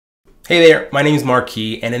Hey there, my name is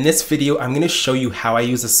Marquis, and in this video, I'm going to show you how I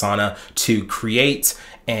use Asana to create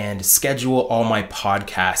and schedule all my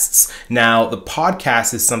podcasts. Now, the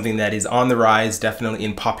podcast is something that is on the rise, definitely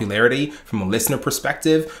in popularity from a listener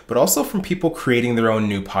perspective, but also from people creating their own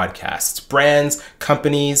new podcasts. Brands,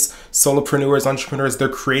 companies, solopreneurs, entrepreneurs, they're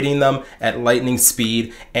creating them at lightning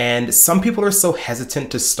speed, and some people are so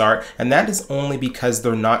hesitant to start, and that is only because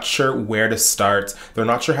they're not sure where to start. They're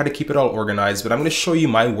not sure how to keep it all organized, but I'm going to show you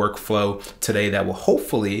my workflow today that will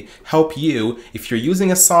hopefully help you if you're using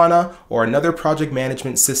Asana or another project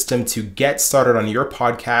management system to get started on your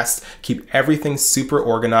podcast, keep everything super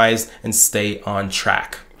organized, and stay on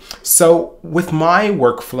track. So with my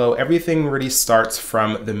workflow, everything really starts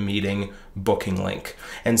from the meeting booking link.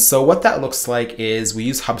 And so what that looks like is we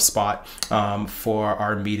use Hubspot for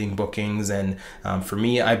our meeting bookings. And for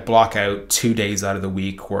me, I block out 2 days out of the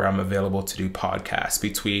week where I'm available to do podcasts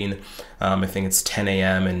between, I think it's 10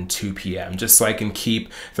 a.m. and 2 p.m. just so I can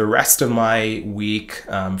keep the rest of my week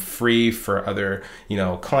free for other,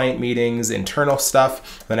 client meetings, internal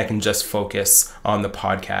stuff. Then I can just focus on the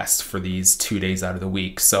podcast for these 2 days out of the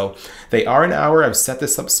week. So they are an hour. I've set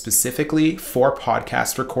this up specifically for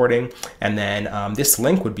podcast recording. And then this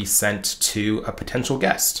link would be sent to a potential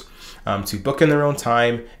guest to book in their own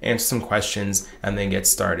time, answer some questions, and then get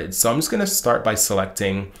started. So I'm just going to start by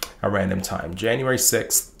selecting a random time, January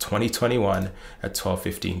 6th, 2021 at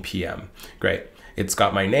 12:15 p.m. Great. It's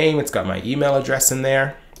got my name, it's got my email address in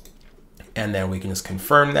there, and then we can just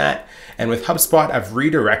confirm that. And with HubSpot, I've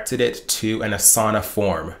redirected it to an Asana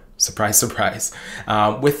form. Surprise, surprise.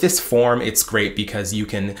 With this form, it's great because you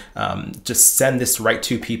can just send this right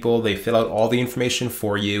to people. They fill out all the information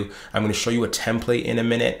for you. I'm going to show you a template in a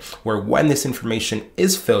minute where when this information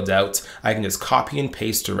is filled out, I can just copy and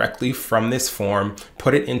paste directly from this form,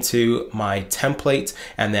 put it into my template,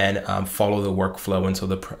 and then follow the workflow until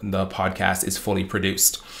the podcast is fully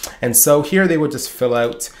produced. And so here they would just fill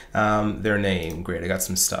out their name. Great, I got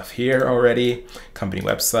some stuff here already. Company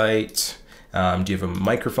website. Do you have a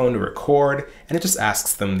microphone to record? And it just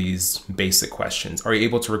asks them these basic questions. Are you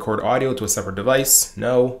able to record audio to a separate device?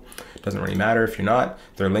 No, doesn't really matter if you're not.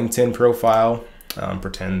 Their LinkedIn profile,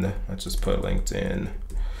 let's just put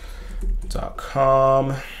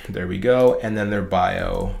linkedin.com. There we go. And then their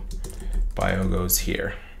bio goes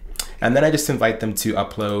here. And then I just invite them to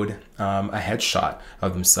upload a headshot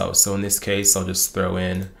of themselves. So in this case, I'll just throw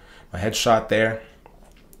in my headshot there.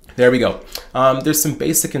 There we go. There's some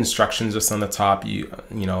basic instructions just on the top.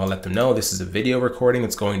 I'll let them know this is a video recording.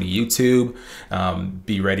 It's going to YouTube.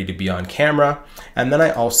 Be ready to be on camera. And then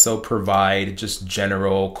I also provide just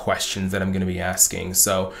general questions that I'm going to be asking.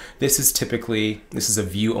 So this is a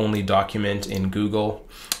view-only document in Google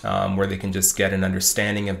where they can just get an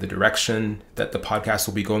understanding of the direction that the podcast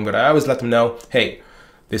will be going. But I always let them know, hey,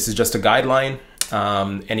 this is just a guideline.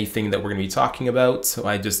 Anything that we're going to be talking about. So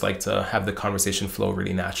I just like to have the conversation flow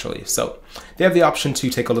really naturally. So they have the option to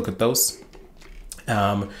take a look at those.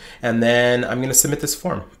 And then I'm going to submit this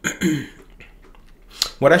form.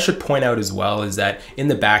 What I should point out as well is that in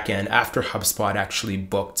the back end, after HubSpot actually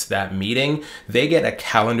booked that meeting, they get a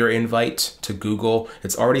calendar invite to Google.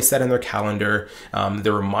 It's already set in their calendar.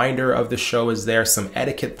 The reminder of the show is there, some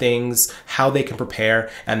etiquette things, how they can prepare,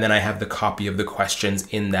 and then I have the copy of the questions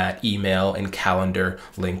in that email and calendar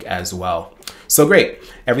link as well. So great,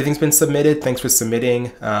 everything's been submitted. Thanks for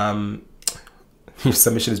submitting. Your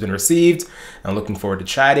submission has been received. I'm looking forward to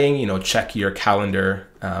chatting. Check your calendar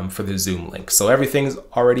for the Zoom link. So everything's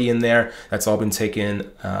already in there. That's all been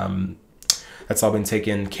taken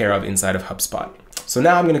care of inside of HubSpot. So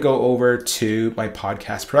now I'm going to go over to my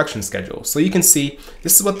podcast production schedule. So you can see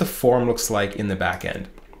this is what the form looks like in the back end.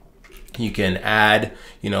 You can add,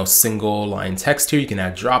 single line text here. You can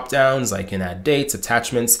add drop downs. I can add dates,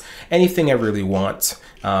 attachments, anything I really want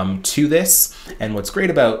to this. And what's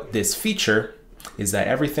great about this feature is that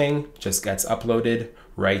everything just gets uploaded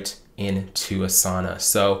right into Asana.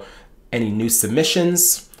 So any new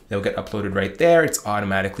submissions, they'll get uploaded right there. It's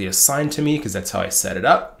automatically assigned to me because that's how I set it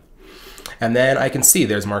up. And then I can see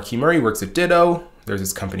there's Marquis Murray, works at Ditto. There's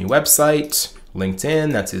his company website,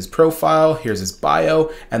 LinkedIn, that's his profile. Here's his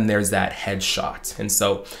bio, and there's that headshot. And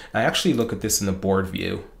so I actually look at this in the board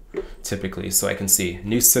view typically, so I can see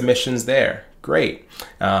new submissions there. Great.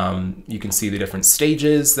 You can see the different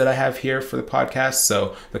stages that I have here for the podcast.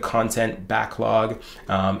 So the content backlog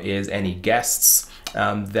is any guests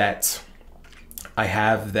that I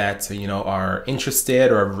have that are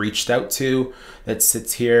interested or have reached out to that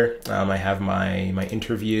sits here. I have my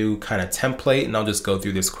interview kind of template, and I'll just go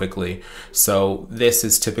through this quickly. So this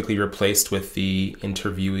is typically replaced with the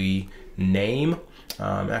interviewee name.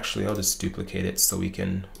 Actually, I'll just duplicate it so we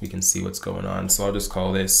can see what's going on. So I'll just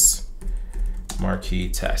call this marquee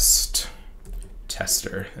tester.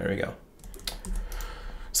 There we go.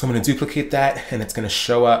 So I'm going to duplicate that, and it's going to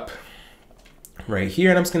show up right here,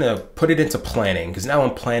 and I'm just going to put it into planning, because now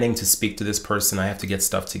I'm planning to speak to this person. I have to get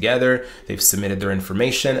stuff together. They've submitted their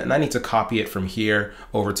information, and I need to copy it from here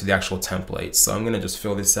over to the actual template. So I'm going to just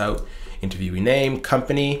fill this out. Interviewee name,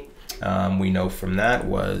 company. We know from that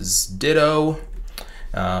was Ditto.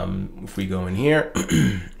 If we go in here,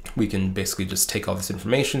 we can basically just take all this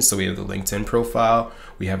information. So we have the LinkedIn profile,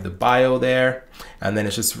 we have the bio there, and then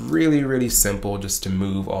it's just really, really simple just to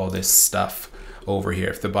move all this stuff over here.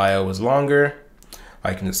 If the bio was longer,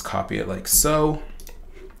 I can just copy it like so,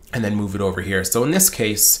 and then move it over here. So in this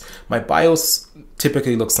case, my bios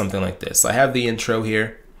typically look something like this. I have the intro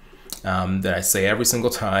here that I say every single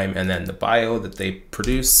time, and then the bio that they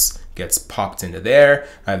produce gets popped into there.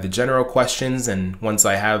 I have the general questions, and once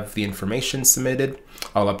I have the information submitted,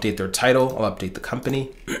 I'll update their title, I'll update the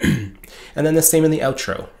company, and then the same in the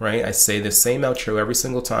outro, right? I say the same outro every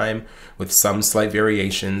single time with some slight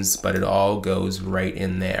variations, but it all goes right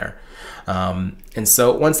in there. And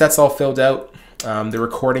so once that's all filled out, the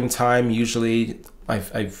recording time, usually I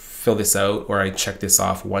fill this out, or I check this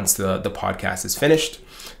off once the podcast is finished.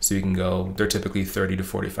 So you can go, they're typically 30 to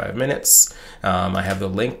 45 minutes. I have the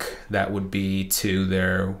link that would be to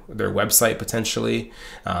their website potentially.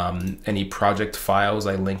 Any project files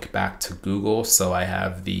I link back to Google. So I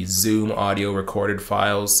have the Zoom audio recorded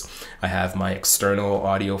files. I have my external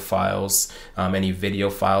audio files. Any video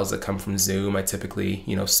files that come from Zoom, I typically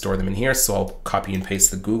store them in here. So I'll copy and paste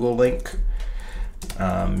the Google link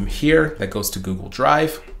here that goes to Google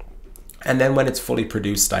Drive. And then when it's fully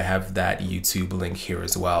produced, I have that YouTube link here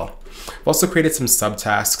as well. I've also created some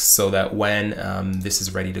subtasks so that when this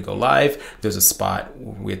is ready to go live, there's a spot.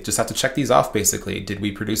 We just have to check these off basically. Did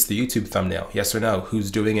we produce the YouTube thumbnail? Yes or no?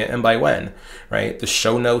 Who's doing it and by when, right? The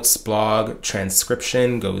show notes, blog,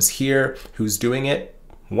 transcription goes here. Who's doing it?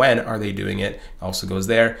 When are they doing it? Also goes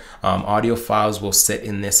there. Audio files will sit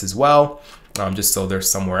in this as well, just so they're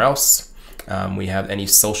somewhere else. We have any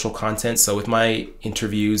social content. So with my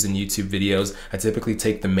interviews and YouTube videos, I typically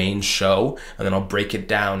take the main show and then I'll break it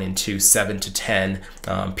down into 7 to 10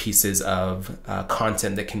 pieces of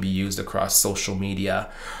content that can be used across social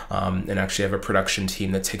media. And actually I have a production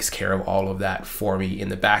team that takes care of all of that for me in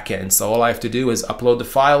the back end. So all I have to do is upload the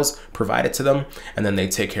files, provide it to them, and then they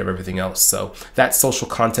take care of everything else. So that social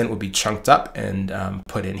content will be chunked up and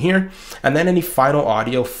put in here. And then any final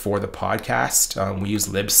audio for the podcast, we use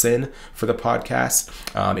Libsyn for the podcast,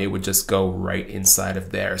 it would just go right inside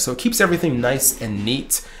of there. So it keeps everything nice and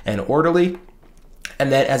neat and orderly.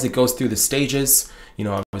 And then as it goes through the stages,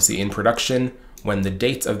 obviously in production, when the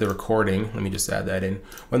date of the recording, let me just add that in,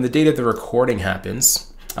 when the date of the recording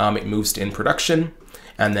happens, it moves to in production.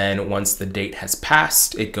 And then once the date has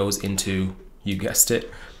passed, it goes into, you guessed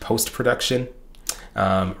it, post-production.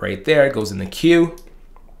 Right there, it goes in the queue,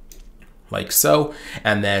 like so.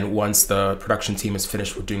 And then once the production team is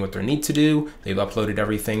finished with doing what they need to do, they've uploaded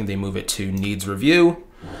everything, they move it to needs review.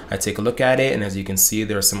 I take a look at it, and as you can see,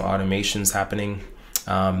 there are some automations happening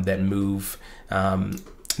that move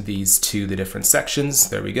these to the different sections.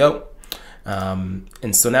 There we go.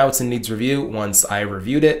 And so now it's in needs review. Once I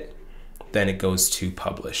reviewed it, then it goes to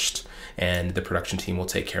published, and the production team will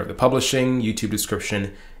take care of the publishing, YouTube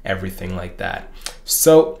description, everything like that.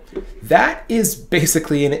 So that is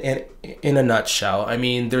basically in a nutshell. I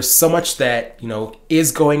mean, there's so much that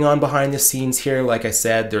is going on behind the scenes here. Like I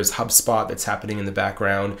said, there's Hubspot that's happening in the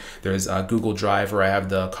background. There's Google Drive where I have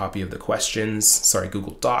the copy of the questions,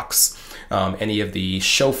 Google Docs. Any of the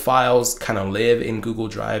show files kind of live in Google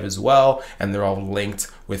Drive as well, and they're all linked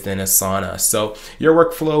within Asana. So your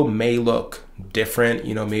workflow may look different.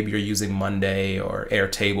 Maybe you're using Monday or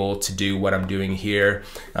Airtable to do what I'm doing here.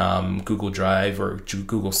 Google Drive or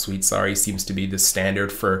Google Suite, seems to be the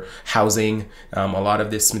standard for housing a lot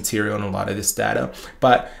of this material and a lot of this data.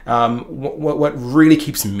 But what really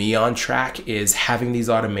keeps me on track is having these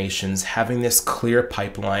automations, having this clear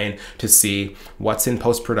pipeline to see what's in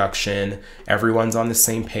post-production. Everyone's on the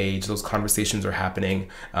same page. Those conversations are happening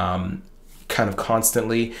kind of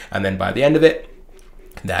constantly. And then by the end of it,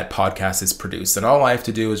 that podcast is produced, and all I have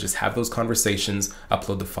to do is just have those conversations,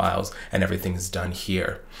 upload the files, and everything is done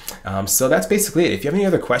here. So that's basically it. If you have any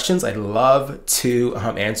other questions, I'd love to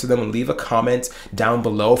answer them, and leave a comment down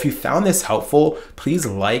below. If you found this helpful, please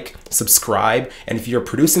like, subscribe, and if you're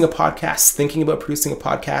producing a podcast, thinking about producing a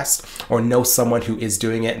podcast, or know someone who is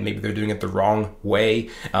doing it and maybe they're doing it the wrong way,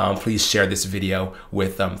 please share this video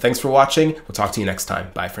with them. Thanks for watching. We'll talk to you next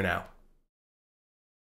time. Bye for now.